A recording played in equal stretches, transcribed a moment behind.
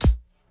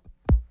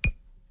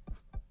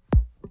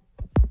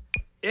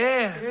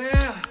Yeah.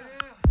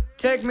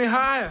 Take me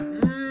higher.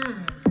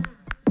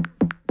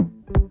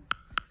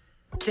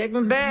 Take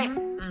me back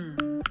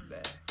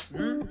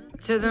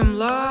to them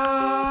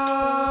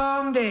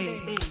long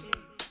days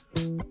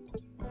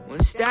when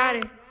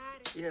static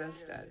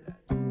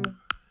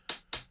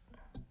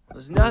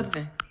was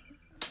nothing.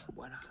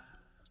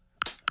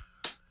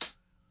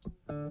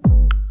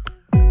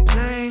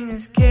 Playing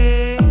as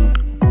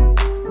kids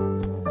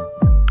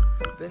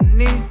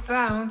beneath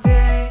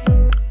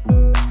fountain,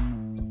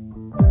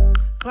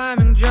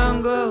 climbing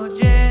jungle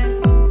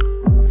gym.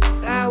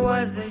 That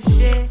was the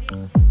shit.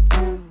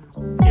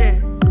 Yeah.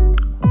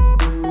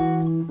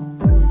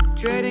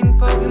 Trading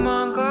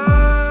Pokemon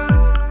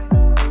cards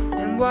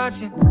and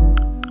watching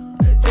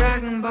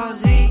Dragon Ball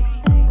Z,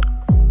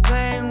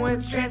 playing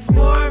with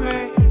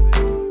Transformers.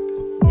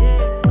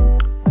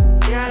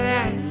 Yeah,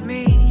 that's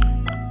me.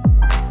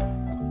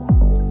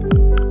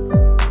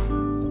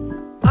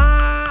 I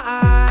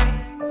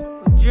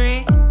would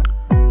drink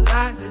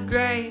lots of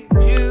grape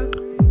juice,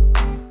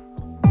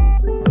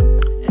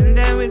 and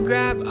then we'd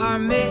grab our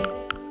mitts,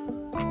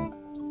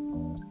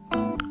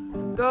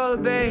 throw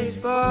the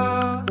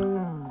baseball.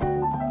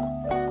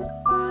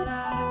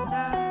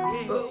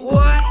 But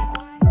what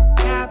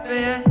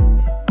happened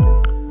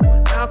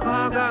when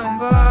alcohol got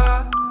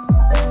involved?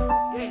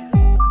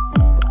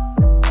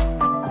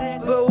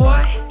 But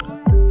what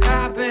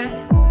happened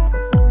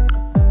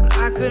when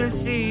I couldn't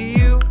see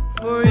you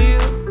for you?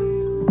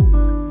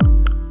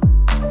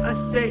 I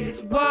say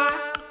it's wild.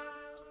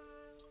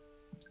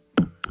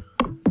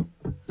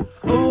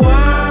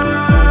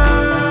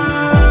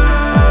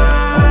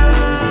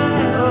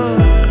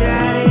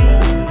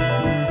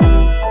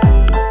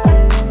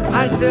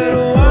 I said,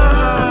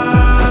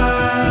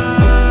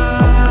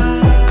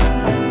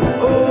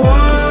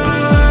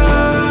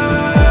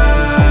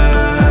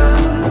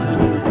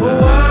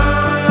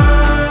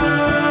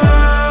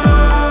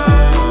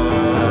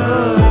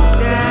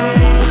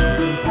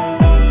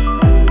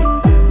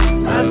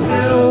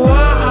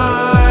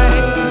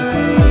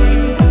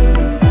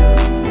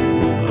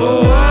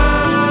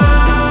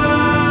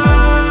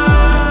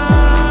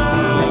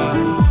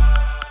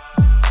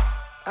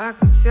 I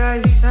can tell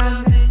you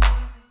something.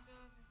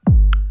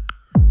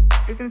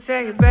 You can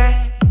take it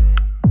back.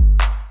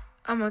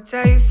 I'm gonna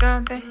tell you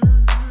something.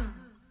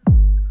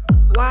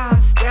 Wild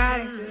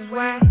status is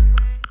whack.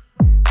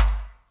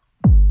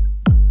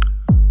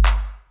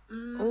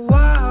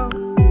 Whoa.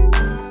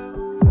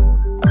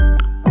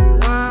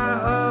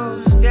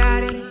 Whoa,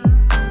 static.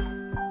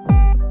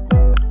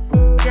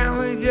 Can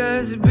we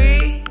just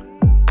be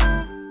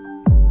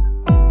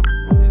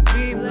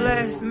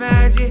blessed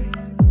magic?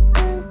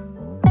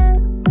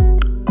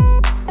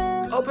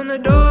 Open the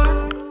door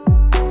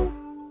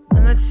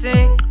and let's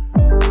sing.